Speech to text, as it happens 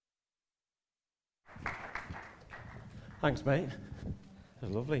Thanks, mate. That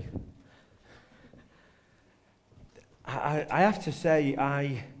was lovely. I have to say,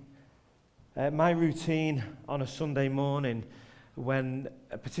 my routine on a Sunday morning,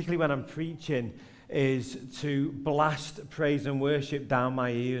 particularly when I'm preaching, is to blast praise and worship down my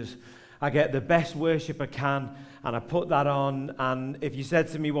ears. I get the best worship I can, and I put that on, and if you said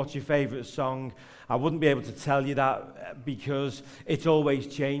to me, what's your favourite song, I wouldn't be able to tell you that because it's always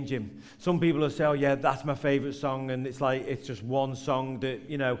changing. Some people will say, oh yeah, that's my favourite song, and it's just one song that,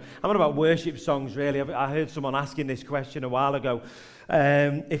 I'm not about worship songs really. I heard someone asking this question a while ago.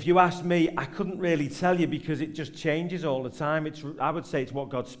 If you asked me, I couldn't really tell you because it just changes all the time. I would say it's what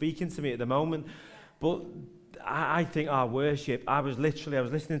God's speaking to me at the moment. But I think our worship, I was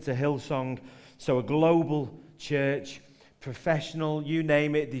listening to Hillsong, so a global church, professional, you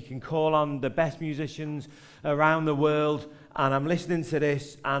name it, you can call on the best musicians around the world, and I'm listening to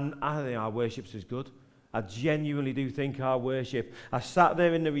this, and I think our worship's as good. I genuinely do think our worship. I sat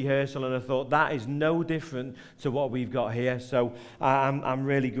there in the rehearsal and I thought that is no different to what we've got here. So I'm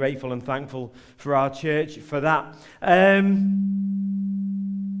really grateful and thankful for our church for that.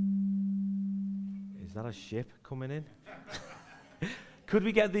 Is that a ship coming in? Could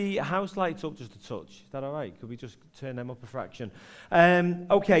we get the house lights up just a touch? Is that all right? Could we just turn them up a fraction?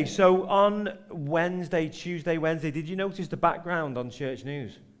 Okay, so on Tuesday, Wednesday, did you notice the background on Church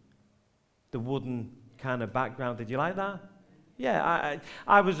News? The wooden kind of background. Did you like that? Yeah,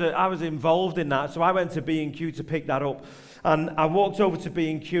 I was involved in that, so I went to B&Q to pick that up. And I walked over to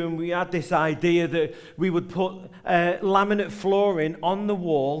B&Q, and we had this idea that we would put laminate flooring on the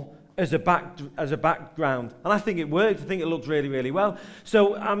wall as a background, and I think it worked. I think it looked really, really well.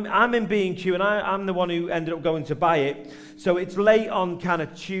 So I'm in B&Q, and I'm the one who ended up going to buy it. So it's late on kind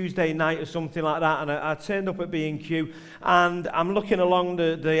of Tuesday night or something like that, and I turned up at B&Q, and I'm looking along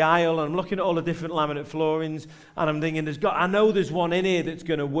the aisle, and I'm looking at all the different laminate floorings, and I'm thinking, I know there's one in here that's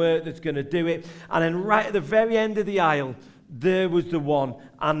going to work, that's going to do it. And then right at the very end of the aisle, there was the one,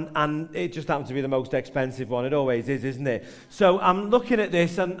 and it just happened to be the most expensive one. It always is, isn't it? So I'm looking at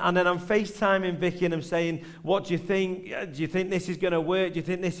this, and then I'm FaceTiming Vicky, and I'm saying, what do you think? Do you think this is going to work? Do you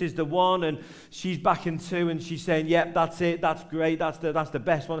think this is the one? And she's backing too, and she's saying, yep, that's it, that's great, that's the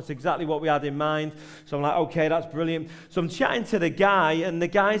best one, it's exactly what we had in mind. So I'm like, okay, that's brilliant. So I'm chatting to the guy, and the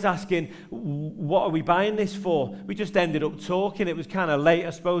guy's asking, what are we buying this for? We just ended up talking. It was kind of late,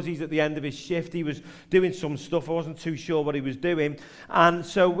 I suppose. He's at the end of his shift. He was doing some stuff. I wasn't too sure what he was doing. And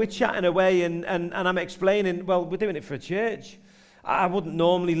so we're chatting away, and I'm explaining, well, we're doing it for a church. I wouldn't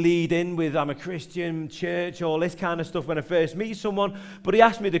normally lead in with, I'm a Christian, church, all this kind of stuff when I first meet someone, but he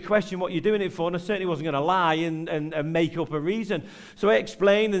asked me the question, what are you doing it for? And I certainly wasn't going to lie and make up a reason. So I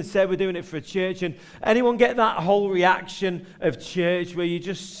explained and said we're doing it for a church. And anyone get that whole reaction of church where you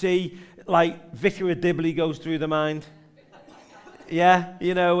just see, like, Vicar of Dibley goes through the mind? Yeah,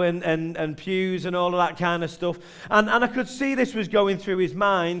 and pews and all of that kind of stuff. And I could see this was going through his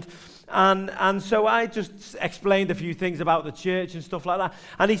mind. And so I just explained a few things about the church and stuff like that.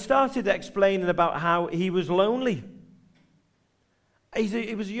 And he started explaining about how he was lonely.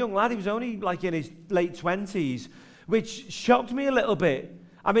 He was a young lad. He was only like in his late 20s, which shocked me a little bit.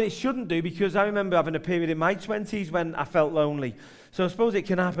 I mean, it shouldn't do, because I remember having a period in my 20s when I felt lonely. So I suppose it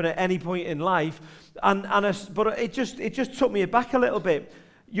can happen at any point in life. But it just took me aback a little bit.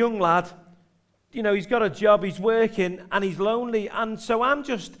 Young lad, he's got a job, he's working, and he's lonely. And so I'm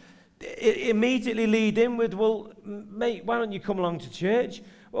just immediately lead in with, well, mate, why don't you come along to church?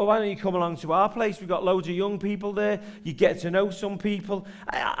 Or why don't you come along to our place? We've got loads of young people there. You get to know some people.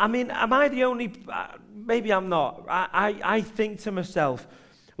 I mean, am I the only... Maybe I'm not. I think to myself,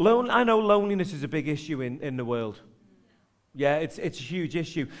 I know loneliness is a big issue in the world. Yeah, it's a huge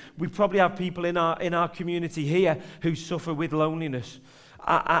issue. We probably have people in our community here who suffer with loneliness.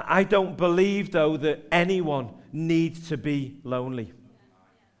 I don't believe, though, that anyone needs to be lonely.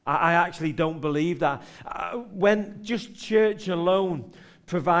 I actually don't believe that. When just church alone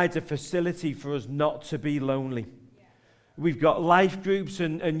provides a facility for us not to be lonely. We've got life groups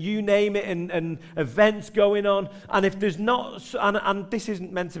and you name it, and events going on. And if there's not, and this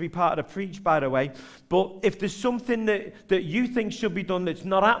isn't meant to be part of the preach, by the way, but if there's something that you think should be done that's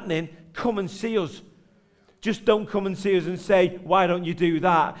not happening, come and see us. Just don't come and see us and say, why don't you do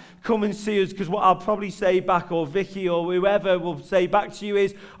that? Come and see us, because what I'll probably say back, or Vicky or whoever will say back to you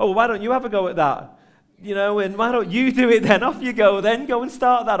is, oh, well, why don't you have a go at that? And why don't you do it then? Off you go then. Go and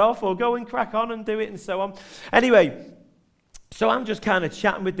start that off, or go and crack on and do it, and so on. Anyway, so I'm just kind of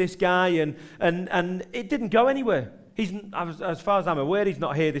chatting with this guy, and it didn't go anywhere. As far as I'm aware, he's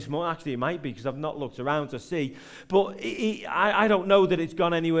not here this morning. Actually, he might be, because I've not looked around to see. But I don't know that it's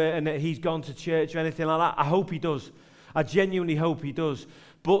gone anywhere and that he's gone to church or anything like that. I hope he does. I genuinely hope he does.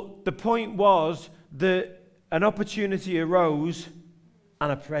 But the point was that an opportunity arose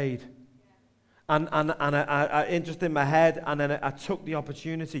and I prayed. And I interested in my head, and then I took the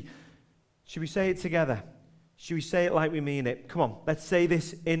opportunity. Should we say it together? Should we say it like we mean it? Come on, let's say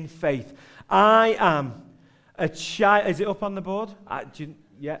this in faith. I am a child. Is it up on the board?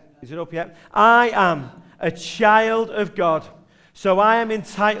 Yeah, is it up yet? I am a child of God, so I am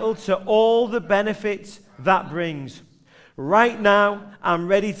entitled to all the benefits that brings. Right now, I'm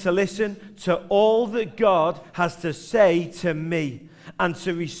ready to listen to all that God has to say to me and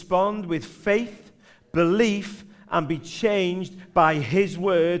to respond with faith, belief, and be changed by his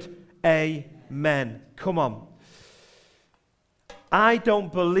word. Amen. Come on. I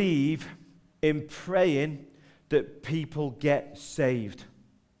don't believe in praying that people get saved.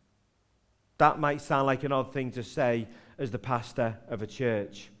 That might sound like an odd thing to say as the pastor of a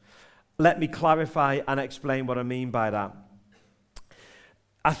church. Let me clarify and explain what I mean by that.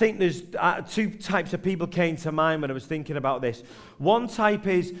 I think there's two types of people came to mind when I was thinking about this. One type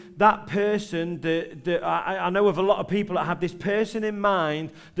is that person that I know of a lot of people that have this person in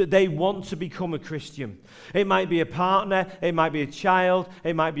mind that they want to become a Christian. It might be a partner, it might be a child,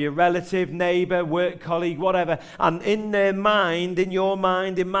 it might be a relative, neighbor, work colleague, whatever. And in their mind, in your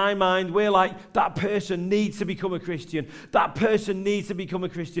mind, in my mind, we're like, that person needs to become a Christian. That person needs to become a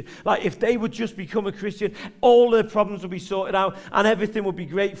Christian. Like if they would just become a Christian, all their problems would be sorted out and everything would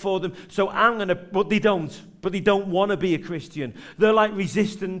be great for them. So but they don't. But they don't want to be a Christian. They're like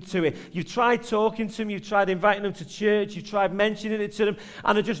resistant to it. You've tried talking to them, you've tried inviting them to church, you've tried mentioning it to them,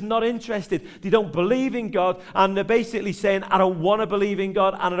 and they're just not interested. They don't believe in God, and they're basically saying, I don't want to believe in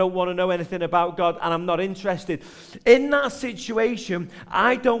God, and I don't want to know anything about God, and I'm not interested. In that situation,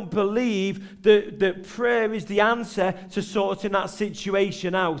 I don't believe that prayer is the answer to sorting that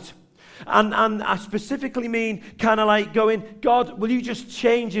situation out. And I specifically mean kind of like going, God, will you just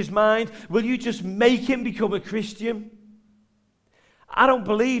change his mind? Will you just make him become a Christian? I don't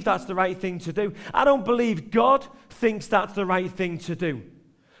believe that's the right thing to do. I don't believe God thinks that's the right thing to do.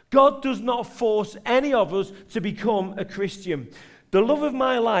 God does not force any of us to become a Christian. The love of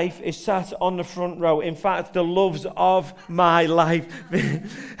my life is sat on the front row. In fact, the loves of my life.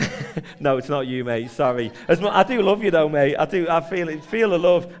 No, it's not you, mate. Sorry. I do love you, though, mate. I do. I feel the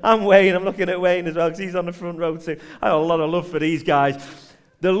love. I'm Wayne. I'm looking at Wayne as well because he's on the front row too. I have a lot of love for these guys.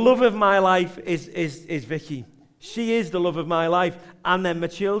 The love of my life is Vicky. She is the love of my life, and then my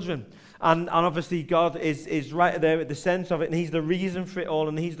children. And obviously God is right there at the center of it, and he's the reason for it all,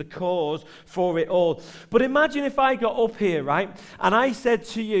 and he's the cause for it all. But imagine if I got up here, right, and I said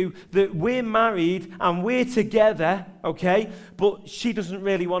to you that we're married and we're together, okay, but she doesn't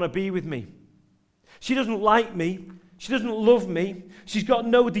really want to be with me. She doesn't like me. She doesn't love me. She's got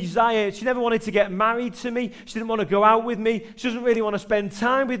no desire. She never wanted to get married to me. She didn't want to go out with me. She doesn't really want to spend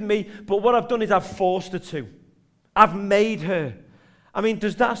time with me. But what I've done is I've forced her to. I've made her. I mean,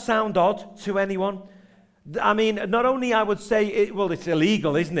 does that sound odd to anyone? I mean, not only I would say, it's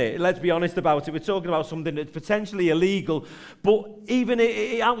illegal, isn't it? Let's be honest about it. We're talking about something that's potentially illegal. But even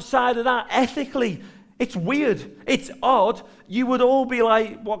outside of that, ethically, it's weird. It's odd. You would all be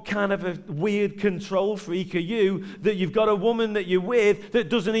like, what kind of a weird control freak are you that you've got a woman that you're with that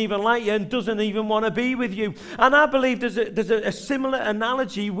doesn't even like you and doesn't even want to be with you? And I believe there's a similar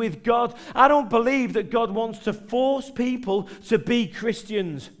analogy with God. I don't believe that God wants to force people to be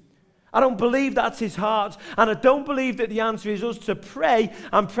Christians. I don't believe that's his heart. And I don't believe that the answer is us to pray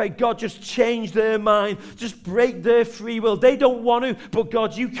and pray, God, just change their mind. Just break their free will. They don't want to, but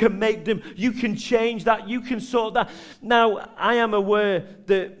God, you can make them. You can change that. You can sort that. Now, I am aware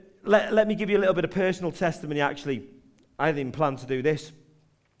that, let me give you a little bit of personal testimony, actually. I didn't plan to do this.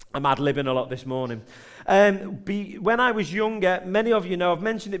 I'm ad-libbing a lot this morning. When I was younger, many of you know, I've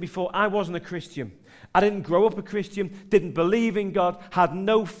mentioned it before, I wasn't a Christian. I didn't grow up a Christian, didn't believe in God, had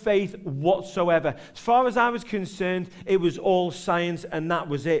no faith whatsoever. As far as I was concerned, it was all science and that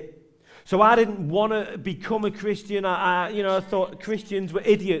was it. So I didn't want to become a Christian. I thought Christians were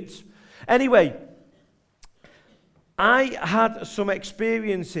idiots. Anyway, I had some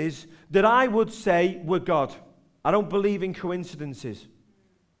experiences that I would say were God. I don't believe in coincidences.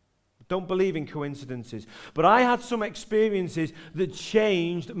 Don't believe in coincidences. But I had some experiences that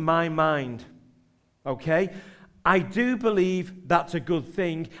changed my mind. Okay? I do believe that's a good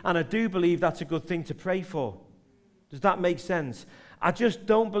thing, and I do believe that's a good thing to pray for. Does that make sense? I just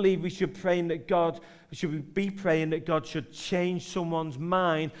don't believe we should be praying that God should change someone's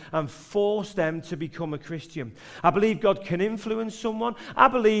mind and force them to become a Christian. I believe God can influence someone. I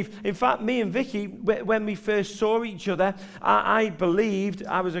believe, in fact, me and Vicky, when we first saw each other, I believed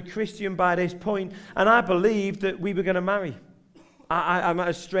I was a Christian by this point, and I believed that we were going to marry. I'm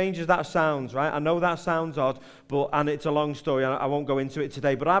as strange as that sounds, right? I know that sounds odd, and it's a long story. I won't go into it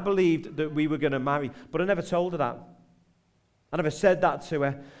today, but I believed that we were going to marry, but I never told her that. I never said that to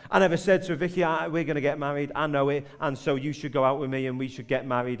her. I never said to her, Vicky, we're going to get married. I know it, and so you should go out with me, and we should get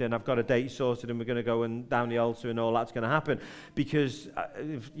married, and I've got a date sorted, and we're going to go and down the altar, and all that's going to happen. Because,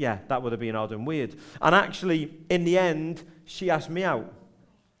 that would have been odd and weird. And actually, in the end, she asked me out.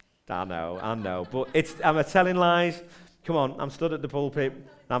 I know, but am I telling lies? Come on, I'm stood at the pulpit.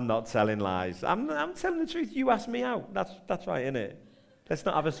 I'm not telling lies. I'm telling the truth. You asked me out. That's right, isn't it? Let's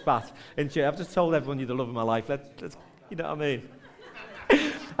not have a spat in church. I've just told everyone you're the love of my life. Let's you know what I mean?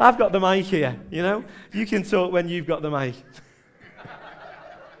 I've got the mic here, you know? You can talk when you've got the mic.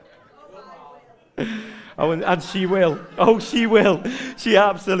 And she will. Oh, she will. She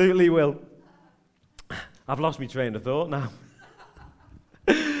absolutely will. I've lost my train of thought now.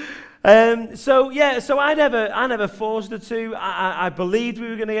 So I never forced her to. I believed we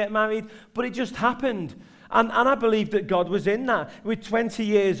were going to get married, but it just happened. And I believe that God was in that. We're 20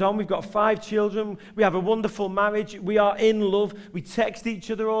 years on. We've got 5 children. We have a wonderful marriage. We are in love. We text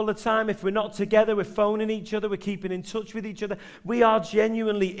each other all the time. If we're not together, we're phoning each other. We're keeping in touch with each other. We are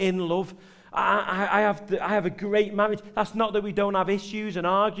genuinely in love. I have a great marriage. That's not that we don't have issues and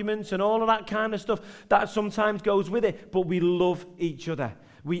arguments and all of that kind of stuff. That sometimes goes with it. But we love each other.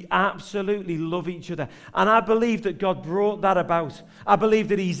 We absolutely love each other. And I believe that God brought that about. I believe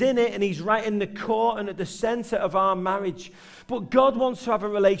that He's in it and He's right in the core and at the center of our marriage. But God wants to have a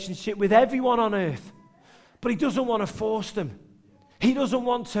relationship with everyone on earth. But He doesn't want to force them. He doesn't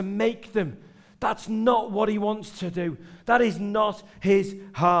want to make them. That's not what He wants to do. That is not His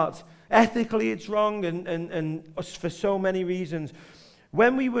heart. Ethically, it's wrong and for so many reasons.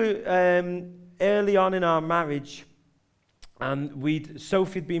 When we were early on in our marriage, and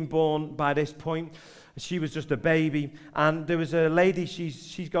Sophie had been born by this point. She was just a baby. And there was a lady,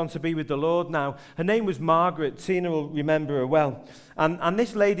 she's gone to be with the Lord now. Her name was Margaret. Tina will remember her well. And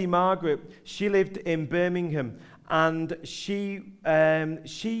this lady, Margaret, she lived in Birmingham. And she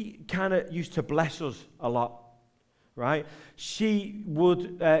kind of used to bless us a lot. Right? She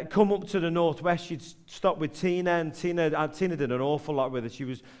would come up to the northwest. She'd stop with Tina, and Tina did an awful lot with her. She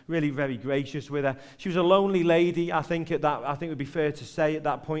was really very gracious with her. She was a lonely lady, I think it would be fair to say at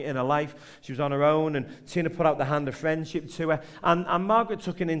that point in her life. She was on her own, and Tina put out the hand of friendship to her. And Margaret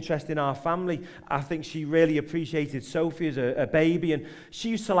took an interest in our family. I think she really appreciated Sophie as a baby, and she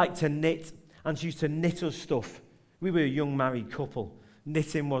used to like to knit, and she used to knit us stuff. We were a young married couple.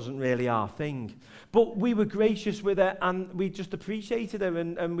 Knitting wasn't really our thing. But we were gracious with her, and we just appreciated her,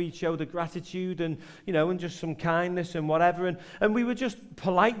 and we showed her gratitude and just some kindness and whatever. And we were just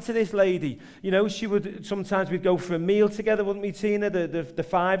polite to this lady. Sometimes we'd go for a meal together, wouldn't we, Tina? The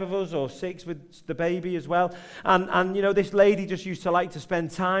 5 of us, or 6 with the baby as well. And this lady just used to like to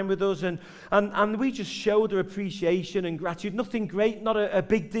spend time with us, and we just showed her appreciation and gratitude. Nothing great, not a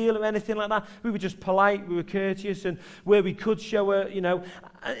big deal or anything like that. We were just polite, we were courteous, and where we could show her,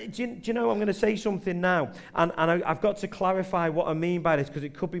 do you know, I'm going to say something now, and I've got to clarify what I mean by this, because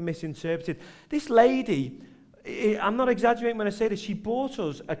it could be misinterpreted. This lady, I'm not exaggerating when I say this, she bought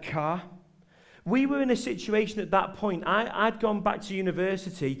us a car. We were in a situation at that point. I'd gone back to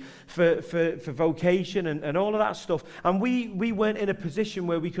university for vocation and all of that stuff, and we weren't in a position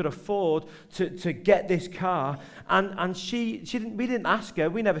where we could afford to get this car. And we didn't ask her.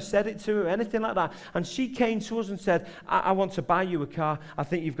 We never said it to her, anything like that. And she came to us and said, I want to buy you a car. I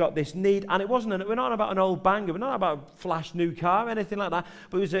think you've got this need. And it wasn't. We're not about an old banger. We're not about a flash new car or anything like that.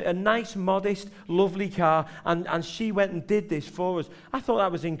 But it was a nice, modest, lovely car. And she went and did this for us. I thought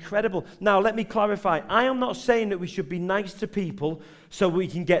that was incredible. Now, let me clarify. I am not saying that we should be nice to people so we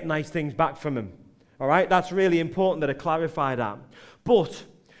can get nice things back from them. All right? That's really important that I clarify that. But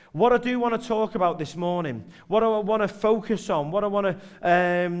what I do want to talk about this morning, what I want to focus on, what I want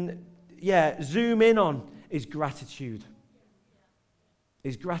to zoom in on is gratitude.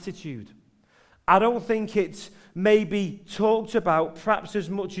 Is gratitude. I don't think it's maybe talked about perhaps as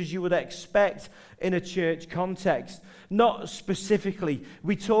much as you would expect in a church context. Not specifically.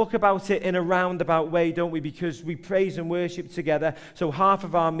 We talk about it in a roundabout way, don't we? Because we praise and worship together. So half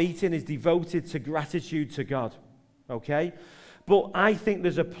of our meeting is devoted to gratitude to God. Okay? But I think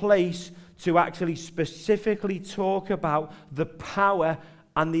there's a place to actually specifically talk about the power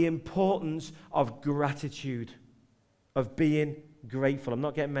and the importance of gratitude, of being grateful. I'm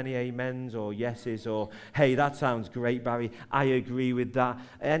not getting many amens or yeses or, hey, that sounds great, Barry. I agree with that.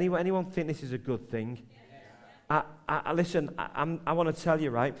 Anyone think this is a good thing? Listen, I want to tell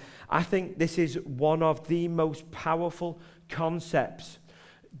you, right? I think this is one of the most powerful concepts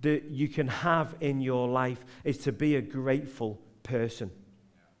that you can have in your life, is to be a grateful person.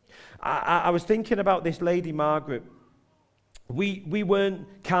 I was thinking about this lady, Margaret. We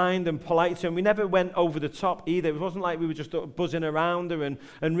weren't kind and polite to her, and we never went over the top either. It wasn't like we were just buzzing around her and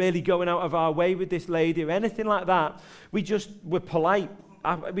really going out of our way with this lady or anything like that. We just were polite.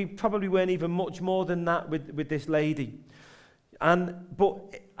 We probably weren't even much more than that with this lady.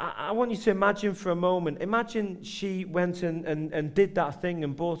 But I want you to imagine for a moment, imagine she went and did that thing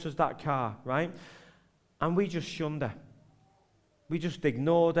and bought us that car, right? And we just shunned her. We just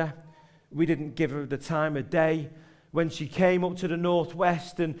ignored her. We didn't give her the time of day. When she came up to the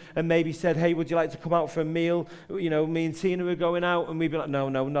northwest and maybe said, hey, would you like to come out for a meal? You know, me and Tina were going out, and we'd be like, no,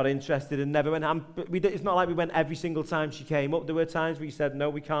 not interested, and never went. It's not like we went every single time she came up. There were times we said, no,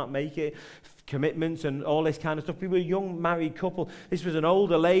 we can't make it. Commitments and all this kind of stuff. We were a young married couple. This was an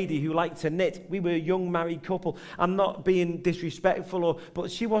older lady who liked to knit. We were a young married couple. I'm not being disrespectful, but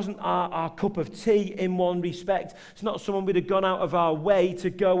she wasn't our cup of tea in one respect. It's not someone we'd have gone out of our way to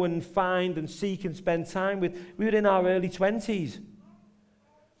go and find and seek and spend time with. We were in our early 20s.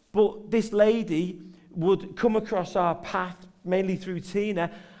 But this lady would come across our path, mainly through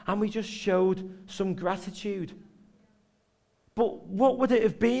Tina, and we just showed some gratitude. But what would it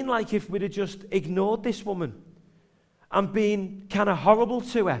have been like if we'd have just ignored this woman and been kind of horrible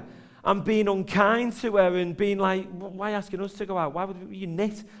to her and been unkind to her and been like, why asking us to go out? Why would you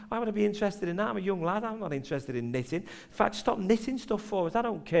knit? Why would I be interested in that? I'm a young lad. I'm not interested in knitting. In fact, stop knitting stuff for us. I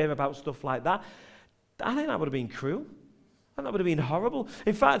don't care about stuff like that. I think that would have been cruel. And that would have been horrible.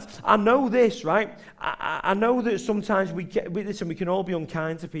 In fact, I know this, right? I know that sometimes we can all be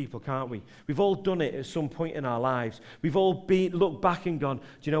unkind to people, can't we? We've all done it at some point in our lives. We've all looked back and gone, do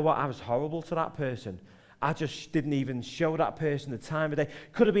you know what? I was horrible to that person. I just didn't even show that person the time of day.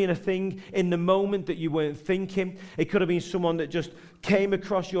 Could have been a thing in the moment that you weren't thinking. It could have been someone that just came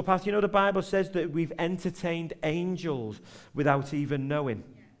across your path. You know, the Bible says that we've entertained angels without even knowing.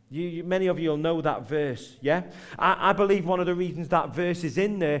 Many of you will know that verse, yeah? I believe one of the reasons that verse is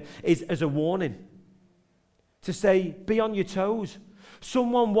in there is as a warning. To say, be on your toes.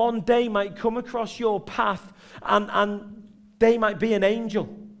 Someone one day might come across your path and they might be an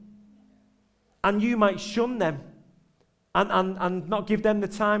angel. And you might shun them and not give them the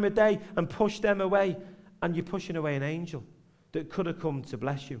time of day and push them away. And you're pushing away an angel that could have come to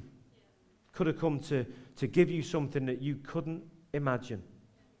bless you. Could have come to give you something that you couldn't imagine.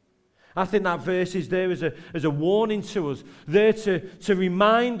 I think that verse is there as a warning to us, there to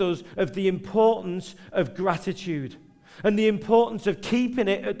remind us of the importance of gratitude and the importance of keeping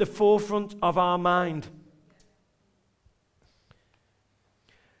it at the forefront of our mind.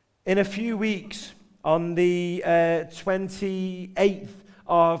 In a few weeks, on the 28th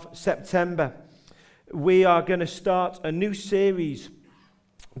of September, we are going to start a new series.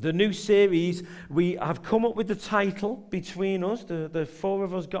 The new series, we have come up with the title between us, the four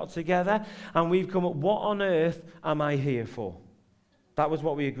of us got together, and we've come up, what on earth am I here for? That was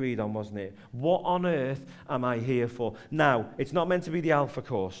what we agreed on, wasn't it? What on earth am I here for? Now, it's not meant to be the Alpha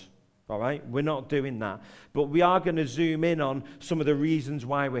course, all right? We're not doing that. But we are going to zoom in on some of the reasons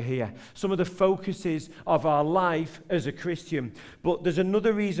why we're here, some of the focuses of our life as a Christian. But there's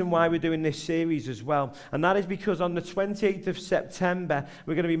another reason why we're doing this series as well, and that is because on the 28th of September,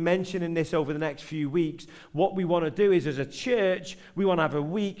 we're going to be mentioning this over the next few weeks. What we want to do is, as a church, we want to have a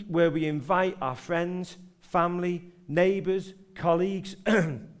week where we invite our friends, family, neighbours, colleagues,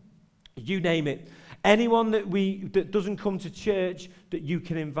 you name it. Anyone that doesn't come to church that you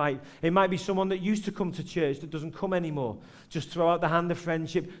can invite. It might be someone that used to come to church that doesn't come anymore. Just throw out the hand of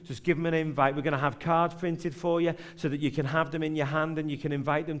friendship. Just give them an invite. We're going to have cards printed for you so that you can have them in your hand and you can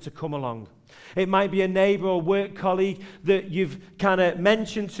invite them to come along. It might be a neighbour or work colleague that you've kind of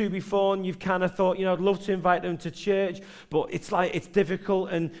mentioned to before and you've kind of thought, I'd love to invite them to church, but it's difficult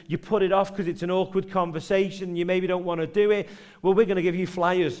and you put it off because it's an awkward conversation. You maybe don't want to do it. Well, we're going to give you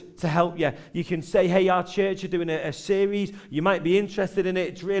flyers to help you. You can say, hey, our church are doing a series. You might be interested in it.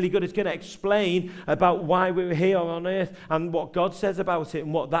 It's really good. It's going to explain about why we're here on earth and what God says about it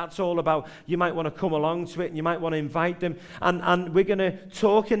and what that's all about. You might want to come along to it and you might want to invite them. And we're going to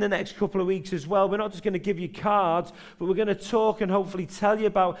talk in the next couple of weeks as well. We're not just going to give you cards, but we're going to talk and hopefully tell you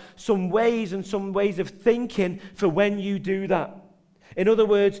about some ways of thinking for when you do that. In other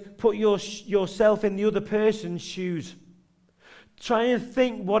words, put yourself in the other person's shoes. Try and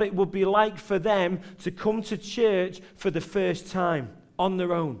think what it would be like for them to come to church for the first time on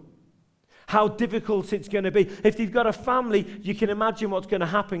their own. How difficult it's going to be. If they've got a family, you can imagine what's going to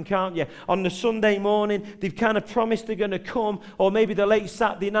happen, can't you? On the Sunday morning, they've kind of promised they're going to come, or maybe the late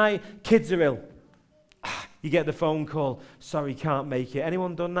Saturday night, kids are ill. You get the phone call, sorry, can't make it.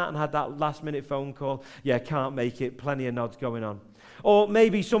 Anyone done that and had that last minute phone call? Yeah, can't make it. Plenty of nods going on. Or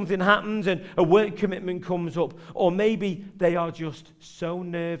maybe something happens and a work commitment comes up. Or maybe they are just so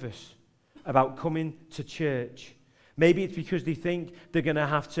nervous about coming to church. Maybe it's because they think they're going to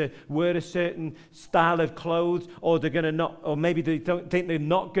have to wear a certain style of clothes, or they're going to not, or maybe they don't think they're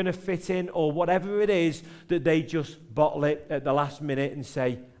not going to fit in, or whatever it is, that they just bottle it at the last minute and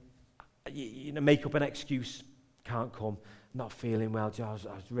say, make up an excuse, can't come, not feeling well, I was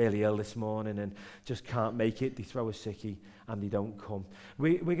really ill this morning and just can't make it. They throw a sickie and they don't come.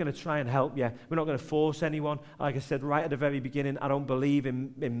 We're going to try and help you. We're not going to force anyone. Like I said right at the very beginning, I don't believe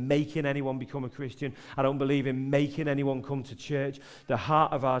in making anyone become a Christian. I don't believe in making anyone come to church. The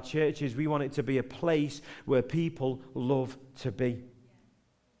heart of our church is we want it to be a place where people love to be.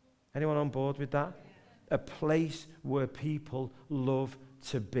 Anyone on board with that? A place where people love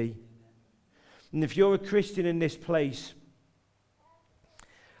to be. And if you're a Christian in this place,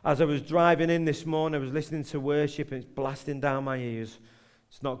 as I was driving in this morning, I was listening to worship and it's blasting down my ears.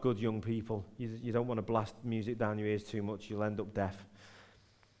 It's not good, young people. You don't want to blast music down your ears too much. You'll end up deaf.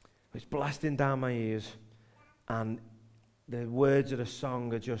 It's blasting down my ears. And the words of the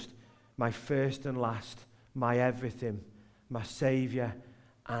song are just my first and last, my everything, my Saviour.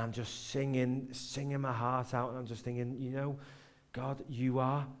 And I'm just singing my heart out. And I'm just thinking, God, you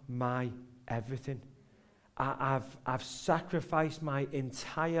are my everything. I've sacrificed my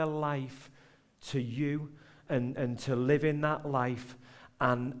entire life to you and to live in that life,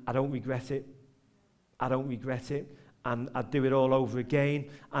 and I don't regret it. I don't regret it. And I'd do it all over again,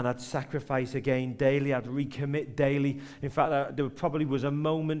 and I'd sacrifice again daily. I'd recommit daily. In fact, there probably was a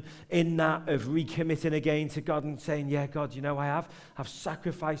moment in that of recommitting again to God and saying, yeah, God, I've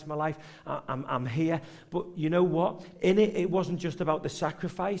sacrificed my life. I'm here. But you know what? In it wasn't just about the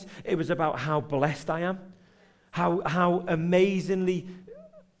sacrifice. It was about how blessed I am. How amazingly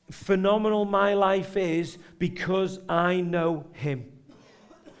phenomenal my life is because I know Him.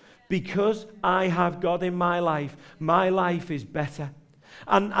 Because I have God in my life is better.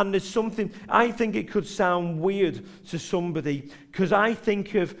 And there's something, I think it could sound weird to somebody, because I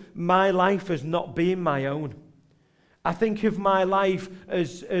think of my life as not being my own. I think of my life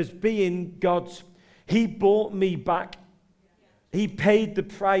as being God's. He bought me back. He paid the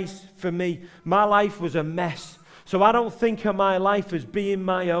price for me. My life was a mess. So I don't think of my life as being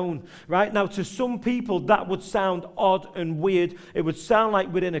my own. Right now, to some people, that would sound odd and weird. It would sound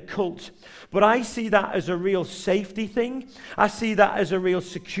like we're in a cult. But I see that as a real safety thing. I see that as a real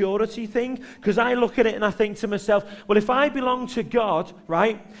security thing. Because I look at it and I think to myself, well, if I belong to God,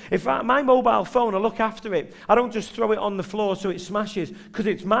 right? My mobile phone, I look after it. I don't just throw it on the floor so it smashes, because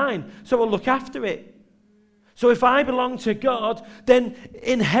it's mine. So I'll look after it. So if I belong to God, then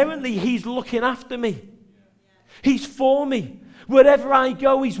inherently He's looking after me. He's for me. Wherever I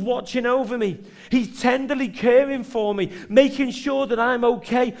go, He's watching over me. He's tenderly caring for me, making sure that I'm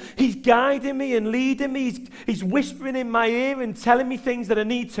okay. He's guiding me and leading me. He's whispering in my ear and telling me things that I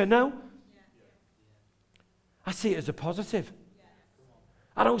need to know. I see it as a positive.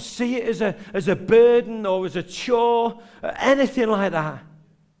 I don't see it as a burden or as a chore, or anything like that.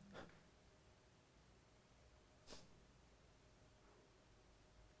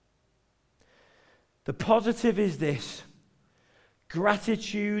 The positive is this: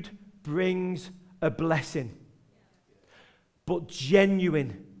 gratitude brings a blessing, but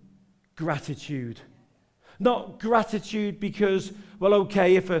genuine gratitude. Not gratitude because, well,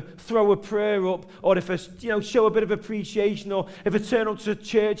 okay, if I throw a prayer up, or if I, show a bit of appreciation, or if I turn up to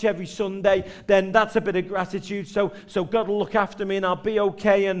church every Sunday, then that's a bit of gratitude. So God will look after me and I'll be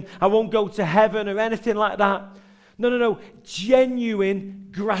okay and I won't go to heaven or anything like that. No. Genuine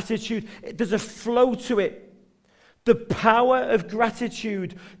gratitude. There's a flow to it. The power of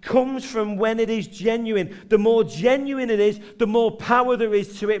gratitude comes from when it is genuine. The more genuine it is, the more power there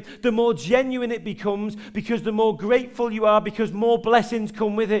is to it. The more genuine it becomes, because the more grateful you are, because more blessings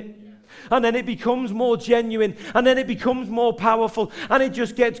come with it. And then it becomes more genuine, and then it becomes more powerful, and it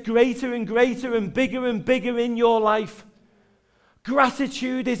just gets greater and greater and bigger in your life.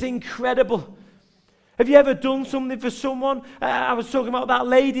 Gratitude is incredible. Have you ever done something for someone? I was talking about that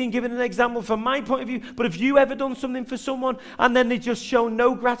lady and giving an example from my point of view, but have you ever done something for someone and then they just show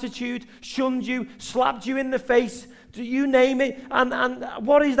no gratitude, shunned you, slapped you in the face, do you name it, and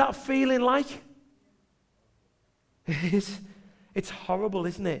what is that feeling like? It's horrible,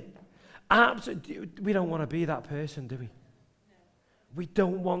 isn't it? Absolutely. We don't want to be that person, do we? We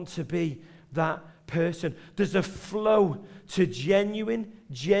don't want to be that person. There's a flow to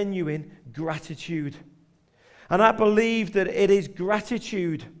genuine gratitude. And I believe that it is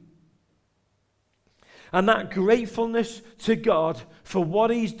gratitude and that gratefulness to God for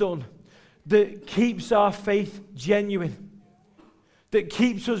what He's done that keeps our faith genuine, that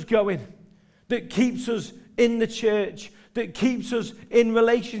keeps us going, that keeps us in the church, that keeps us in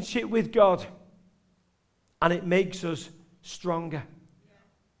relationship with God. And it makes us stronger.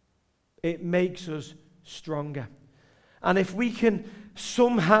 It makes us stronger. And if we can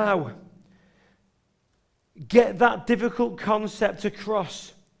somehow get that difficult concept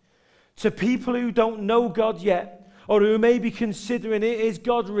across to people who don't know God yet, or who may be considering it, is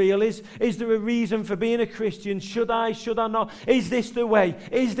God real? Is there a reason for being a Christian? Should I not? Is this the way?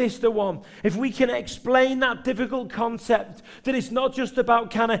 Is this the one? If we can explain that difficult concept, that it's not just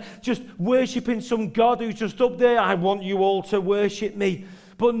about kind of just worshipping some God who's just up there, I want you all to worship me.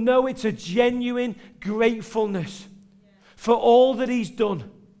 But no, it's a genuine gratefulness for all that He's done.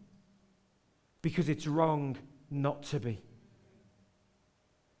 Because it's wrong not to be.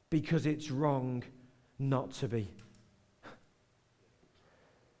 Because it's wrong not to be.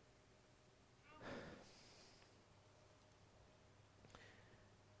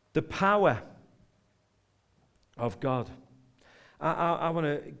 The power of God. I want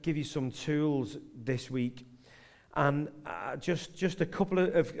to give you some tools this week, and just a couple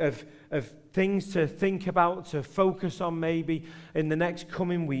of things to think about, to focus on maybe in the next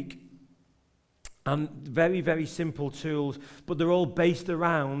coming week. And very, very simple tools, but they're all based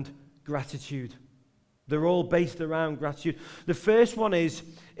around gratitude. They're all based around gratitude. The first one is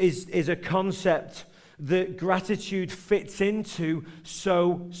a concept that gratitude fits into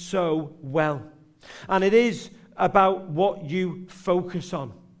so well. And it is about what you focus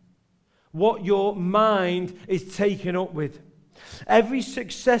on, what your mind is taken up with. Every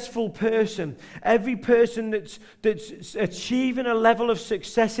successful person, every person that's achieving a level of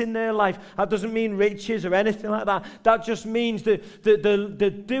success in their life, that doesn't mean riches or anything like that. That just means that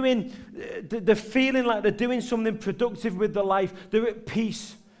they're feeling like they're doing something productive with their life. They're at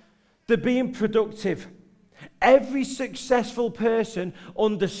peace. They're being productive. Every successful person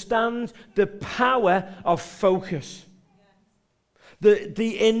understands the power of focus.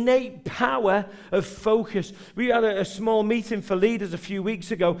 The innate power of focus. We had a small meeting for leaders a few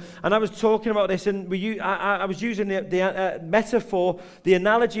weeks ago, and I was talking about this, and I was using the metaphor, the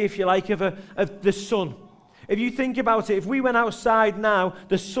analogy, if you like, of the sun. If you think about it, if we went outside now,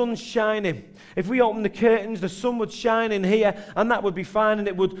 the sun's shining. If we opened the curtains, the sun would shine in here, and that would be fine, and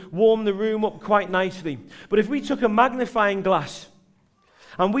it would warm the room up quite nicely. But if we took a magnifying glass,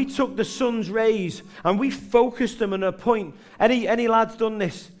 and we took the sun's rays, and we focused them on a point. Any lads done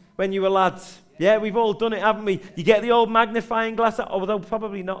this when you were lads? Yeah, we've all done it, haven't we? You get the old magnifying glass, although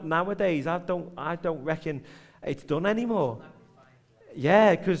probably not nowadays. I don't reckon it's done anymore.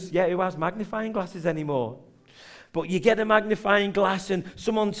 Yeah, because who has magnifying glasses anymore? But you get a magnifying glass, and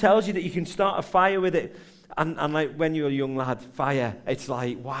someone tells you that you can start a fire with it. And like when you're a young lad, fire, it's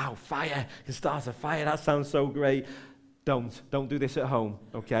like, wow, fire, you can start a fire, that sounds so great. Don't do this at home,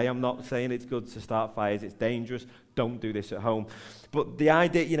 okay? I'm not saying it's good to start fires. It's dangerous. Don't do this at home. But the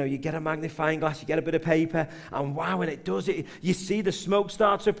idea, you get a magnifying glass, you get a bit of paper, and wow, when it does it, you see the smoke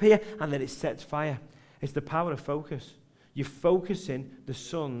starts to appear, and then it sets fire. It's the power of focus. You're focusing the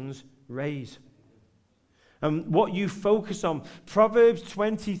sun's rays. And what you focus on, Proverbs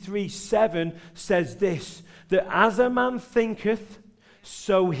 23:7 says this, that as a man thinketh,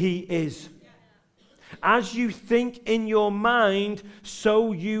 so he is. As you think in your mind,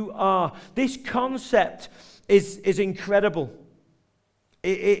 so you are. This concept is incredible.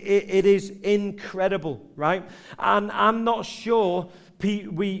 It is incredible, right? And I'm not sure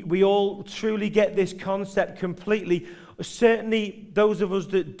we all truly get this concept completely. Certainly, those of us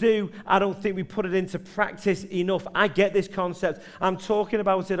that do, I don't think we put it into practice enough. I get this concept. I'm talking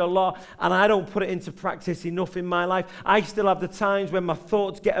about it a lot, and I don't put it into practice enough in my life. I still have the times when my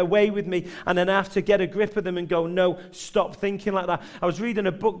thoughts get away with me, and then I have to get a grip of them and go, no, stop thinking like that. I was reading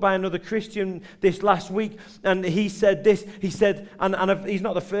a book by another Christian this last week, and he said this. He said, and he's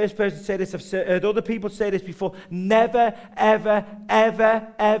not the first person to say this. I've heard other people say this before. Never, ever, ever,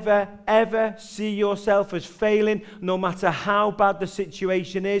 ever, ever see yourself as failing, no matter how bad the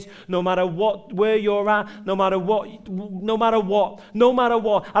situation is, no matter where you're at, no matter what,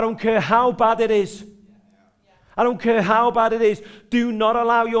 I don't care how bad it is. I don't care how bad it is. Do not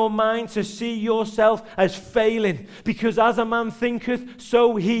allow your mind to see yourself as failing, because as a man thinketh,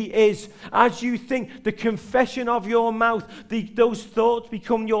 so he is. As you think, the confession of your mouth, those thoughts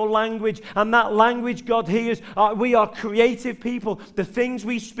become your language, and that language God hears. We are creative people. The things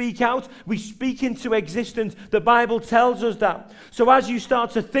we speak out, we speak into existence. The Bible tells us that. So as you start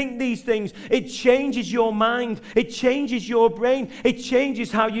to think these things, it changes your mind. It changes your brain. It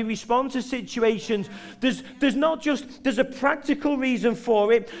changes how you respond to situations. There's a practical reason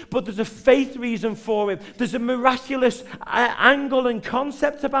for it, but there's a faith reason for it. There's a miraculous angle and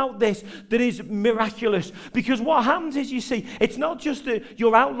concept about this that is miraculous. Because what happens is, you see, it's not just that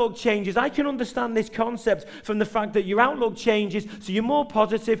your outlook changes. I can understand this concept from the fact that your outlook changes, so you're more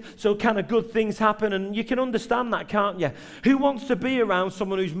positive, so kind of good things happen, and you can understand that, can't you? Who wants to be around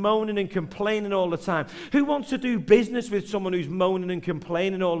someone who's moaning and complaining all the time? Who wants to do business with someone who's moaning and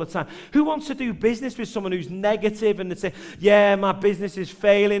complaining all the time? Who wants to do business with someone who's negative and they say, yeah, my business is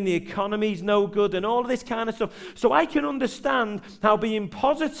failing, the economy's no good, and all of this kind of stuff? So I can understand how being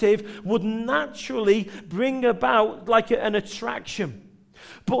positive would naturally bring about like an attraction.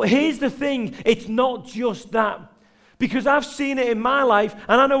 But here's the thing, it's not just that. Because I've seen it in my life,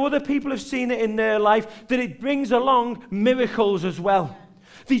 and I know other people have seen it in their life, that it brings along miracles as well.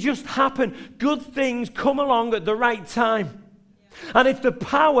 They just happen. Good things come along at the right time. And it's the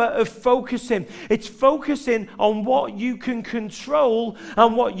power of focusing. It's focusing on what you can control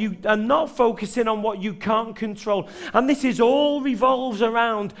and not focusing on what you can't control. And this is all revolves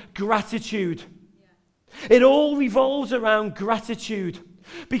around gratitude. It all revolves around gratitude.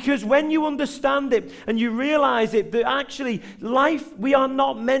 Because when you understand it and you realize it, that actually life, we are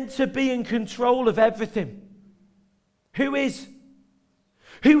not meant to be in control of everything. Who is?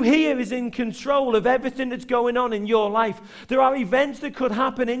 Who here is in control of everything that's going on in your life? There are events that could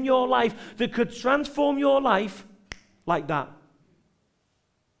happen in your life that could transform your life like that.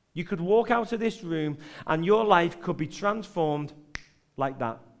 You could walk out of this room and your life could be transformed like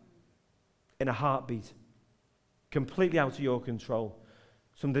that. In a heartbeat. Completely out of your control.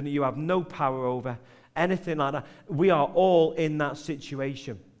 Something that you have no power over, anything like that. We are all in that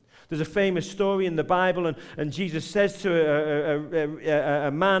situation. There's a famous story in the Bible, and Jesus says to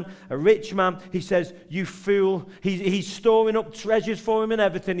a man, a rich man, he says, you fool. He's storing up treasures for him and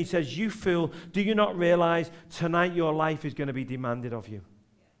everything. He says, you fool, do you not realize tonight your life is going to be demanded of you?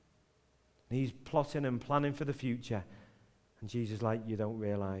 And he's plotting and planning for the future. And Jesus is like, you don't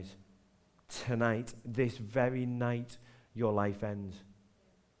realize. Tonight, this very night, your life ends.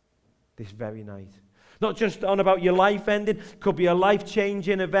 This very night. Not just on about your life ending. It could be a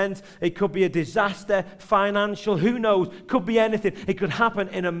life-changing event. It could be a disaster, financial, who knows. Could be anything. It could happen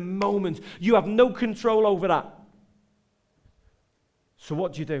in a moment. You have no control over that. So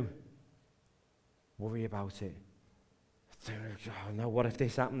what do? Worry about it. Oh no, what if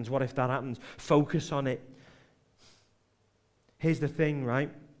this happens? What if that happens? Focus on it. Here's the thing, right?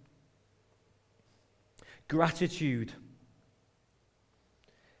 Gratitude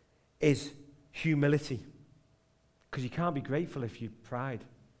is humility. Because you can't be grateful if you're proud,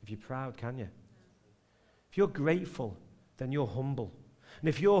 can you? If you're grateful, then you're humble. And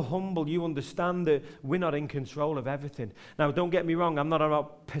if you're humble, you understand that we're not in control of everything. Now, don't get me wrong, I'm not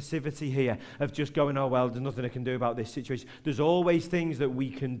about passivity here, of just going, oh, well, there's nothing I can do about this situation. There's always things that we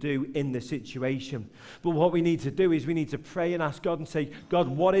can do in the situation. But what we need to do is we need to pray and ask God and say, God,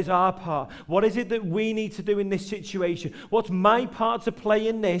 what is our part? What is it that we need to do in this situation? What's my part to play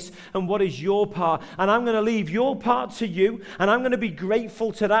in this? And what is your part? And I'm going to leave your part to you, and I'm going to be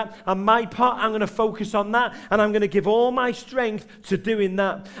grateful to that. And my part, I'm going to focus on that, and I'm going to give all my strength to doing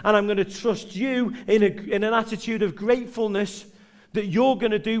that, and I'm going to trust you in an attitude of gratefulness that you're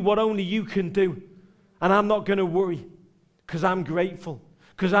going to do what only you can do, and I'm not going to worry because I'm grateful,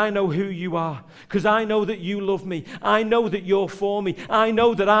 because I know who you are, because I know that you love me, I know that you're for me, I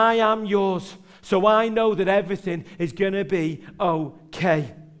know that I am yours, so I know that everything is going to be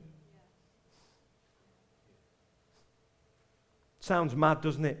okay. Sounds mad,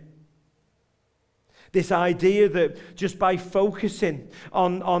 doesn't it? This idea that just by focusing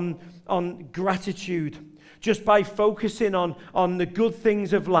on gratitude, just by focusing on the good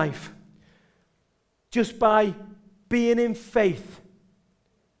things of life, just by being in faith,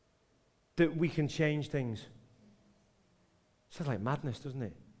 that we can change things. Sounds like madness, doesn't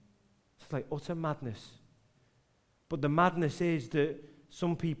it? It's like utter madness. But the madness is that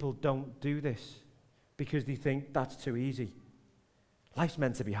some people don't do this because they think that's too easy. Life's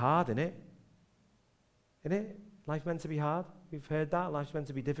meant to be hard, isn't it? Isn't it? Life's meant to be hard. We've heard that. Life's meant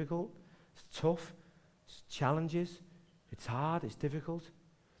to be difficult. It's tough. It's challenges. It's hard. It's difficult.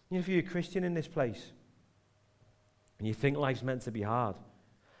 You know, if you're a Christian in this place, and you think life's meant to be hard,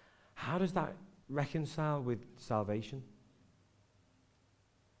 how does that reconcile with salvation?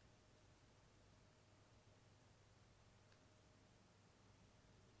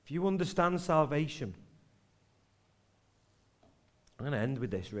 If you understand salvation, I'm going to end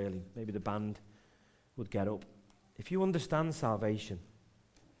with this really. Maybe the band would get up. If you understand salvation,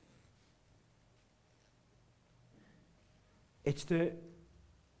 it's that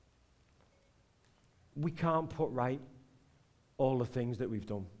we can't put right all the things that we've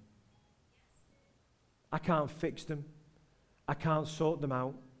done. I can't fix them. I can't sort them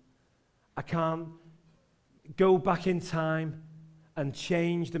out. I can't go back in time and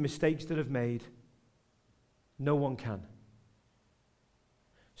change the mistakes that I've made. No one can.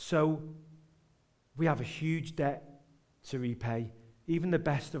 So we have a huge debt to repay. Even the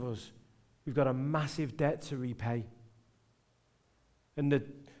best of us, we've got a massive debt to repay. And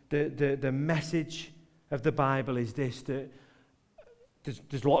the message of the Bible is this, that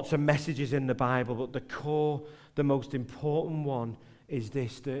there's lots of messages in the Bible, but the core, the most important one is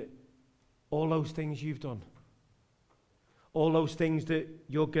this, that all those things you've done, all those things that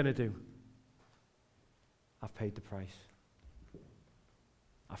you're going to do, I've paid the price.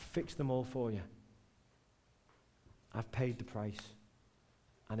 I've fixed them all for you. I've paid the price.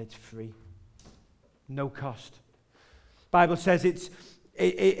 And it's free. No cost. Bible says it's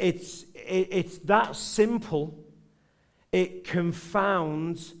that simple, it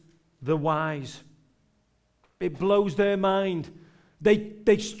confounds the wise. It blows their mind.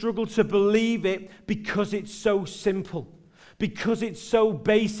 They struggle to believe it because it's so simple. Because it's so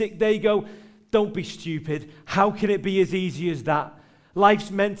basic, they go, don't be stupid. How can it be as easy as that?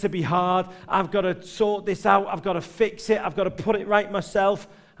 Life's meant to be hard. I've got to sort this out. I've got to fix it. I've got to put it right myself.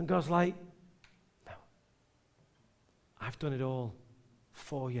 And God's like, no. I've done it all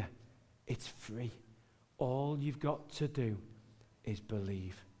for you. It's free. All you've got to do is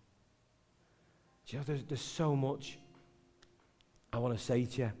believe. Do you know, there's so much I want to say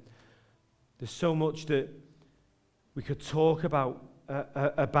to you. There's so much that we could talk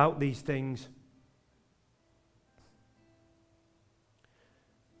about these things.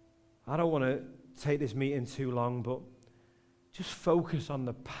 I don't want to take this meeting too long, but just focus on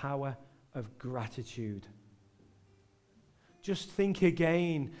the power of gratitude. Just think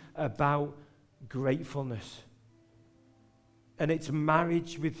again about gratefulness and its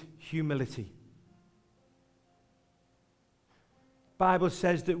marriage with humility. The Bible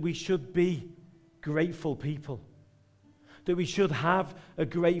says that we should be grateful people, that we should have a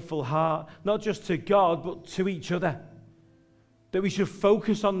grateful heart, not just to God, but to each other. That we should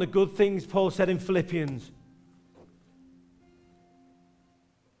focus on the good things, Paul said in Philippians.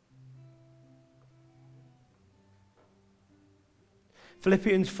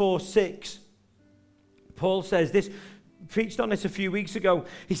 Philippians 4:6. Paul says this, preached on this a few weeks ago.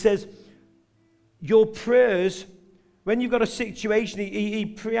 He says, your prayers, when you've got a situation, he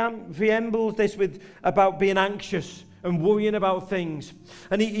preambles this about being anxious and worrying about things.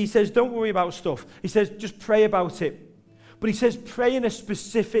 And he says, don't worry about stuff. He says, just pray about it. But he says, pray in a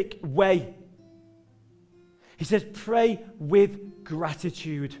specific way. He says, pray with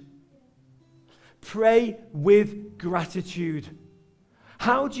gratitude. Pray with gratitude.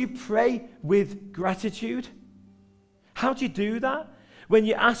 How do you pray with gratitude? How do you do that? When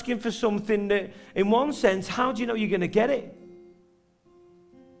you're asking for something that, in one sense, how do you know you're going to get it?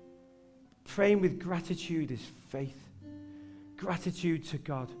 Praying with gratitude is faith. Gratitude to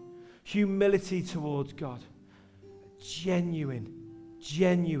God. Humility towards God. Genuine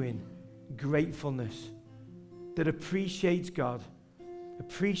gratefulness that appreciates God,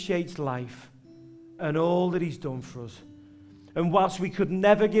 appreciates life, and all that He's done for us. And whilst we could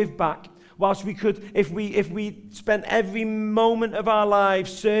never give back, whilst we could, if we spent every moment of our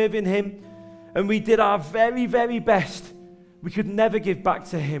lives serving Him, and we did our very, very best, we could never give back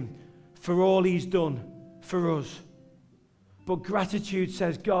to Him for all He's done for us. But gratitude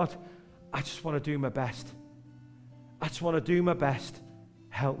says, God, I just want to do my best. I just want to do my best.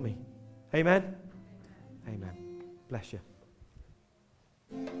 Help me. Amen? Amen. Bless you.